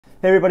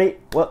Hey everybody,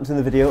 welcome to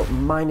the video.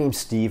 My name's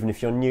Steve, and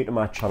if you're new to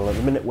my channel, at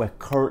the minute we're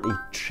currently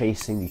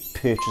chasing the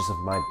purchase of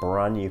my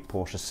brand new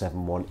Porsche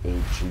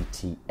 718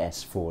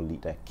 GTS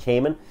 4-litre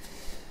Cayman.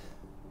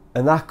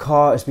 And that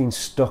car has been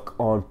stuck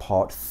on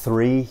part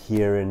 3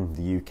 here in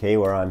the UK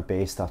where I'm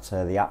based. That's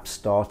the app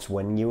starts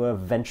when you are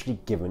eventually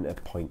given a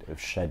point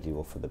of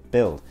schedule for the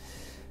build.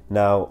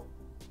 Now,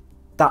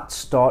 that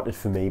started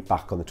for me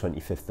back on the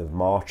 25th of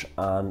March,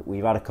 and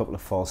we've had a couple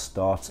of false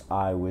starts.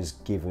 I was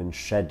given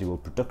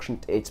scheduled production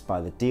dates by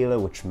the dealer,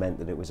 which meant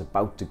that it was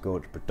about to go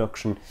to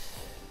production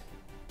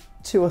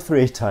 2 or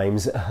 3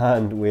 times,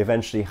 and we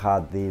eventually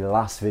had the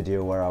last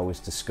video where I was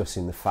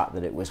discussing the fact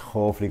that it was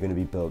hopefully going to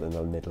be built in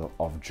the middle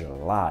of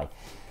July.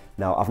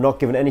 Now, I've not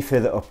given any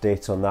further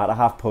updates on that. I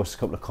have posted a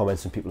couple of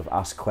comments and people have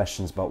asked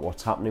questions about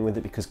what's happening with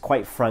it, because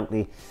quite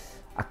frankly,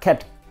 I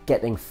kept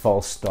getting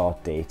false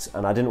start dates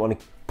and I didn't want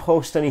to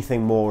post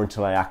anything more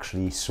until I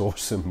actually saw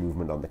some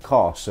movement on the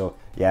car. So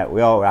yeah, we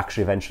are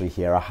actually eventually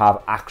here. I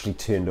have actually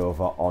turned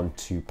over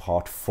onto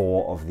part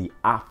 4 of the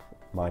app,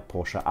 my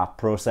Porsche app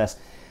process,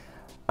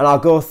 and I'll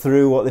go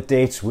through what the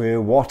dates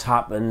were, what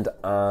happened,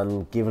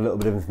 and give a little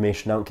bit of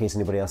information out in case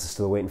anybody else is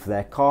still waiting for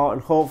their car,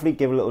 and hopefully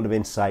give a little bit of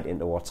insight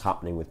into what's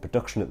happening with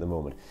production at the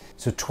moment.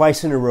 So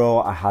twice in a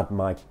row I had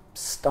my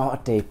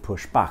start date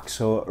pushed back.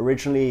 So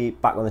originally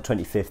back on the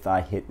 25th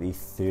I hit the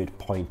 3rd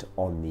point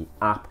on the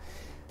app.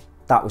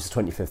 That was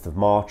the 25th of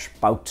March.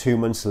 About 2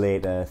 months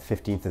later,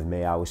 15th of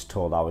May, I was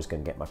told I was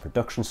going to get my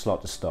production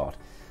slot to start.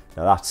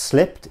 Now that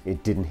slipped,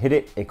 it didn't hit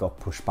it, it got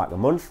pushed back a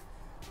month.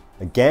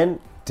 Again,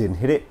 didn't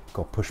hit it,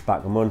 got pushed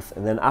back a month.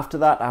 And then after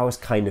that, I was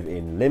kind of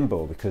in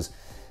limbo because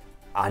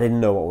I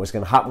didn't know what was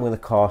going to happen with the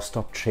car.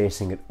 Stopped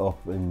chasing it up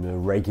on a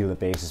regular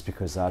basis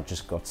because I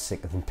just got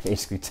sick of them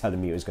basically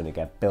telling me it was going to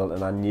get built.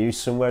 And I knew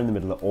somewhere in the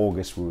middle of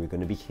August we were going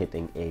to be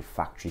hitting a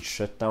factory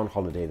shutdown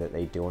holiday that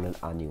they do on an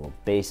annual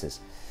basis.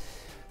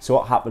 So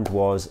what happened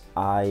was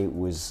I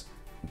was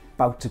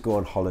about to go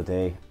on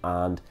holiday,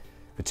 and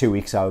for 2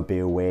 weeks I would be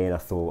away, and I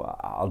thought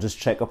I'll just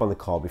check up on the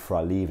car before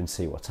I leave and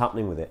see what's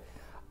happening with it.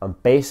 And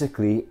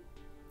basically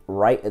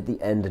right at the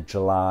end of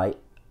July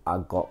I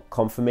got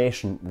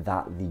confirmation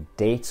that the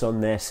dates on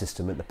their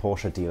system at the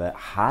Porsche dealer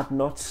had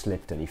not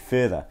slipped any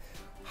further.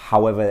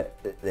 However,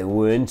 they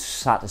weren't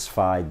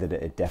satisfied that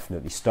it had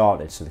definitely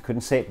started, so they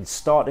couldn't say it had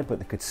started, but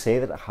they could say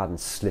that it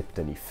hadn't slipped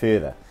any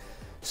further.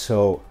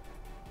 So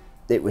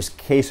it was a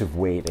case of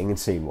waiting and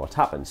seeing what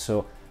happened.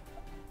 So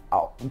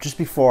just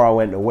before I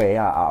went away,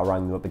 I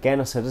rang them up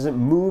again. I said, has it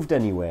moved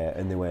anywhere?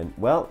 And they went,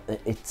 well,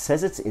 it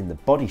says it's in the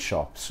body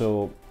shop.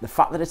 So the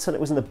fact that it said it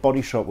was in the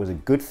body shop was a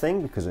good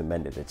thing because it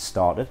meant that it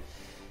started.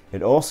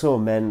 It also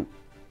meant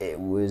it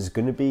was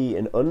going to be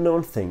an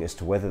unknown thing as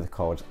to whether the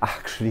car was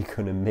actually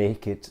going to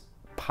make it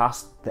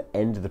past the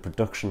end of the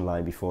production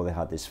line before they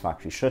had this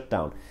factory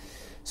shutdown.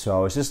 So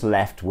I was just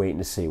left waiting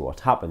to see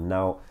what happened.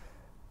 Now,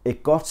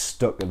 it got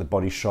stuck at the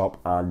body shop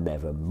and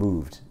never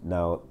moved.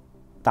 Now,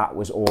 that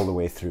was all the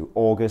way through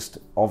August.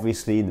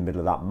 Obviously, in the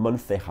middle of that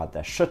month, they had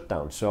their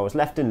shutdown. So I was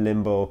left in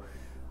limbo.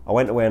 I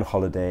went away on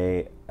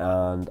holiday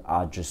and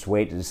I just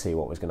waited to see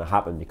what was going to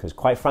happen because,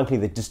 quite frankly,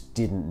 they just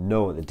didn't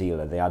know at the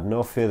dealer. They had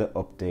no further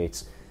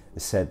updates.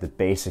 They said that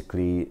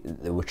basically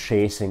they were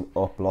chasing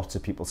up lots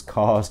of people's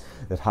cars.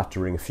 They'd had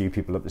to ring a few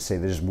people up to say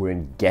they just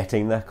weren't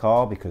getting their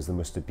car because there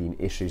must have been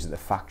issues at the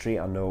factory.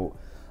 I know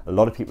a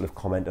lot of people have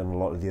commented on a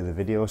lot of the other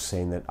videos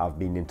saying that I've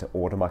been in to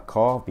order my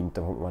car, I've been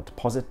to put my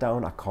deposit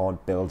down, I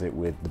can't build it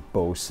with the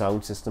Bose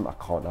sound system, I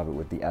can't have it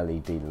with the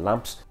LED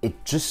lamps.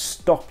 It just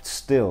stopped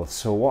still.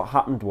 So what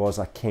happened was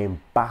I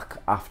came back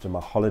after my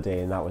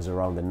holiday, and that was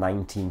around the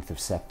 19th of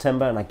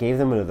September, and I gave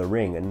them another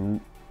ring, and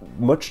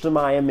much to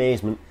my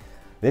amazement,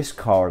 this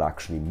car had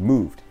actually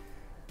moved.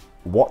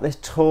 What they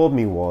told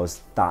me was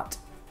that,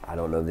 I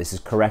don't know if this is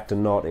correct or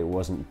not, it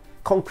wasn't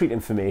concrete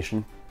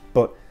information,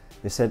 but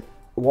they said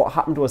what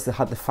happened was they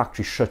had the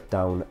factory shut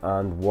down,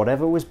 and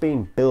whatever was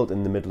being built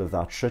in the middle of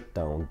that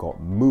shutdown got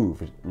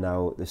moved.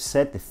 Now, they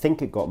said they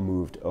think it got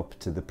moved up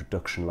to the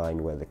production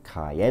line where the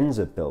Cayennes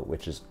are built,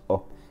 which is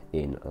up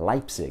in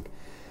Leipzig.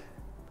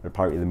 But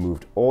apparently they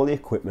moved all the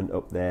equipment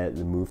up there,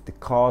 they moved the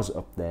cars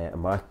up there,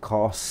 and my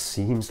car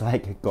seems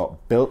like it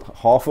got built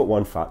half at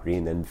one factory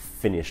and then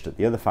finished at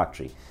the other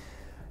factory.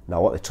 Now,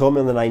 what they told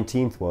me on the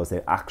 19th was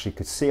they actually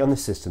could see on the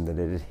system that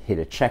it had hit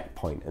a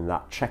checkpoint, and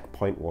that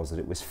checkpoint was that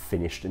it was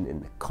finished in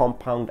the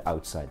compound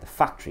outside the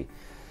factory.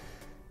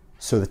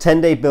 So the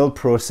 10-day build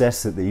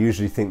process that they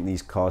usually think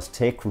these cars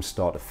take from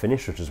start to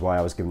finish, which is why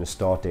I was given a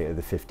start date of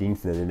the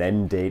 15th and an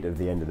end date of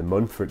the end of the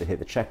month for it to hit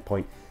the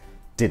checkpoint,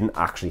 didn't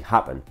actually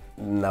happen.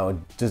 Now,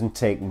 it doesn't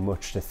take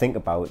much to think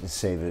about to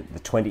say that the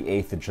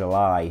 28th of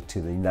July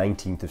to the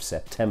 19th of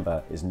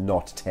September is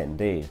not 10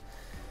 days.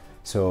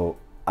 So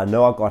I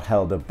know I got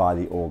held up by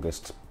the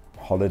August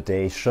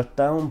holiday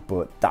shutdown,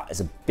 but that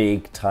is a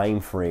big time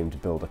frame to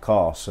build a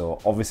car.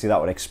 So obviously that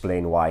would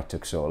explain why it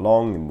took so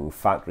long and moved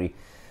factory.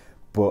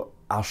 But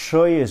I'll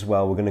show you as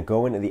well, we're going to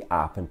go into the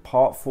app, and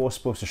part 4 is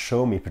supposed to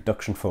show me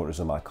production photos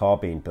of my car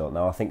being built.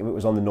 Now, I think if it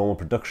was on the normal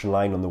production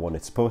line, on the one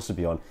it's supposed to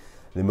be on,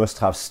 They must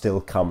have still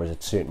cameras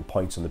at certain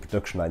points on the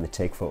production line that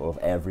take photo of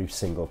every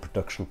single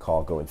production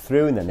car going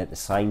through, and then it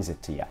assigns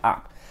it to your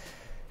app.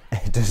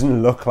 It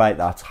doesn't look like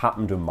that's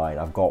happened with mine.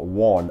 I've got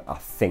one, I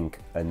think,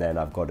 and then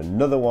I've got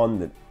another one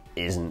that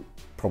isn't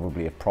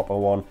probably a proper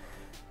one,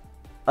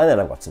 and then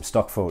I've got some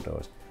stock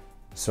photos.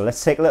 So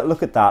let's take a little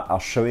look at that. I'll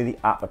show you the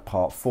app at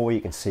part 4. You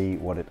can see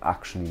what it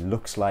actually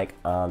looks like,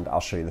 and I'll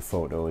show you the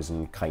photos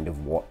and kind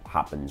of what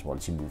happens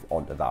once you move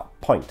on to that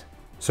point.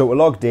 So we're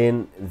logged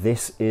in.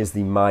 This is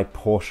the My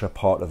Porsche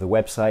part of the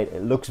website.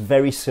 It looks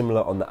very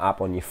similar on the app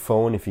on your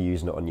phone if you're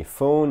using it on your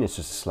phone. It's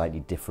just a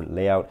slightly different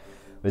layout.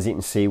 As you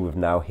can see, we've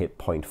now hit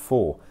point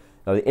 4.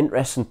 Now the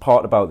interesting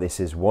part about this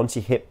is once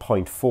you hit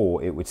point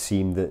 4, it would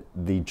seem that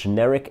the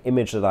generic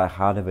image that I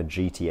had of a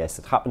GTS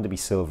that happened to be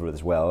silver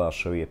as well, I'll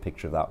show you a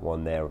picture of that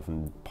one there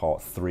from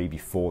part 3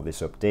 before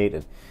this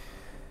updated.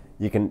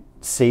 You can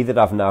see that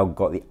I've now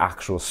got the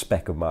actual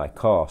spec of my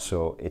car.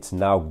 So it's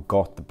now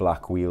got the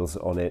black wheels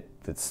on it.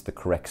 That's the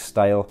correct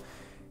style.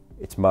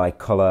 It's my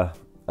color.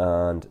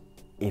 And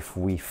if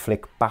we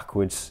flick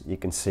backwards, you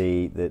can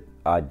see that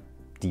I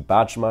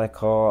debadged my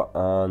car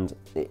and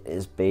it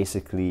is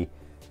basically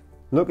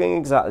looking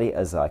exactly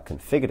as I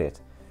configured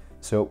it.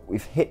 So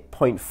we've hit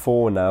point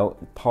 4 now.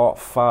 Part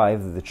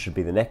 5, that should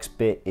be the next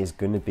bit, is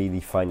going to be the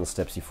final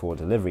steps before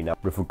delivery. Now,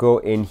 if we go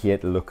in here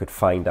to look at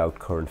find out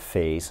current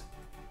phase,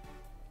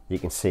 you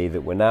can see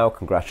that we're now,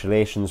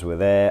 congratulations, we're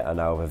there, and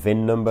now have a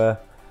VIN number,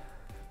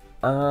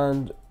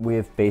 and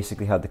we've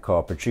basically had the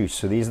car produced.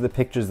 So these are the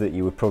pictures that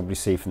you would probably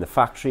see from the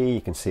factory.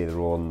 You can see they're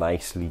all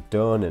nicely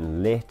done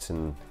and lit,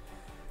 and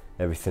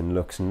everything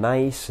looks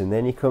nice. And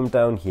then you come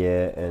down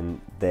here, and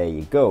there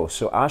you go.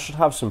 So I should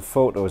have some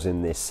photos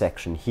in this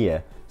section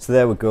here. So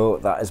there we go.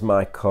 That is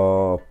my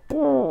car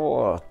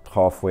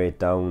halfway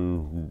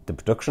down the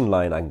production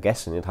line. I'm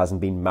guessing it hasn't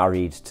been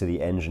married to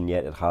the engine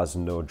yet. It has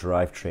no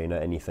drivetrain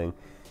or anything.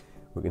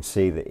 We can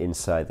see the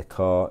inside the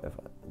car. If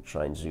I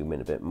try and zoom in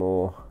a bit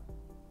more,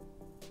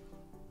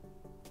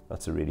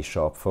 that's a really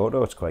sharp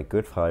photo. It's quite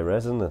good for high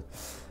res, isn't it?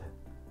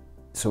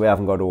 So we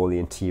haven't got all the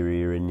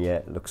interior in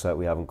yet. Looks like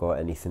we haven't got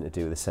anything to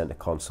do with the center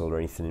console or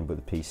anything in,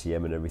 but the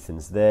PCM and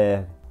everything's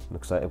there.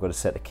 Looks like I've got a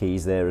set of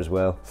keys there as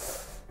well.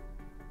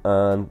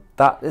 And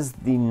that is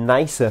the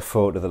nicer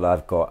photo that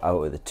I've got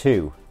out of the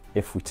two.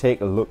 If we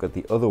take a look at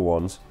the other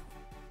ones,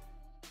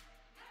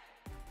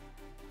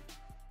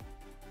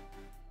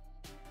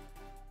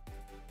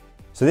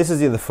 so this is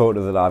the other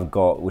photo that I've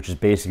got, which is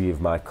basically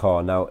of my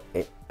car. Now,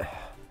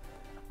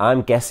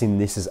 I'm guessing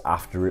this is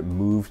after it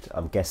moved.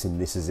 I'm guessing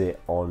this is it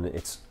on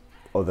its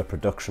other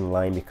production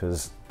line,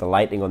 because the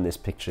lighting on this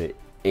picture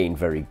ain't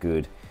very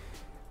good.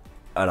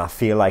 And I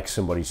feel like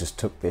somebody just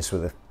took this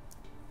with a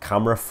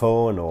camera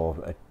phone or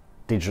a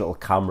digital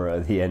camera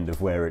at the end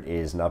of where it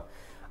is. Now,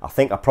 I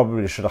think I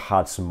probably should have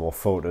had some more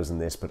photos in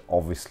this, but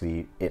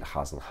obviously it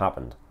hasn't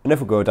happened. And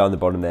if we go down the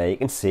bottom there, you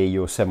can see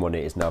your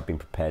 718 has now been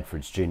prepared for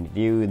its journey to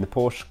you, and the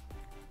Porsche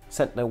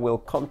Centre will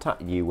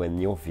contact you when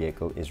your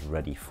vehicle is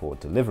ready for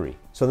delivery.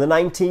 So on the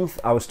 19th,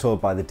 I was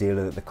told by the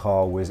dealer that the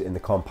car was in the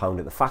compound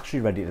at the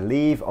factory ready to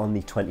leave. On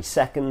the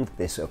 22nd,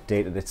 this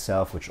updated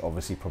itself, which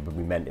obviously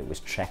probably meant it was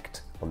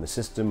checked on the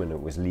system and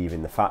it was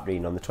leaving the factory.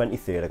 And on the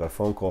 23rd, I got a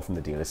phone call from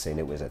the dealer saying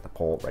it was at the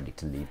port ready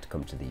to leave to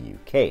come to the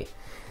UK.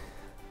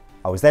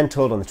 I was then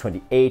told on the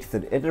 28th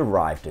that it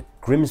arrived at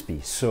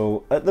Grimsby.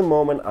 So at the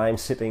moment, I'm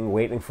sitting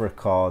waiting for a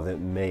car that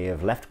may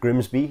have left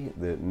Grimsby,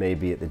 that may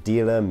be at the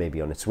dealer, maybe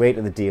on its way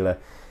to the dealer.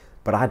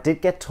 But I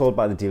did get told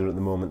by the dealer at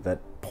the moment that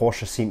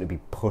Porsche seem to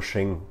be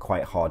pushing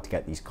quite hard to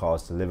get these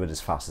cars delivered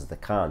as fast as they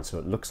can. So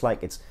it looks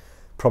like it's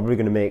probably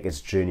going to make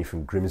its journey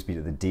from Grimsby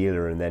to the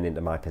dealer and then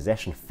into my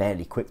possession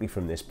fairly quickly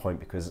from this point,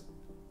 because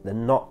they're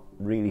not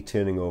really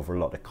turning over a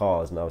lot of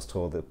cars, and I was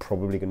told they're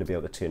probably going to be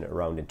able to turn it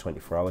around in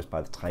 24 hours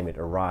by the time it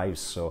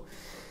arrives. So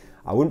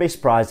I wouldn't be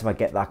surprised if I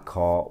get that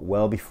car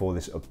well before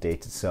this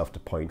updates itself to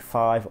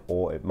 0.5,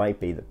 or it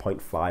might be that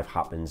 0.5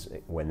 happens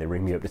when they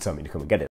ring me up to tell me to come and get it.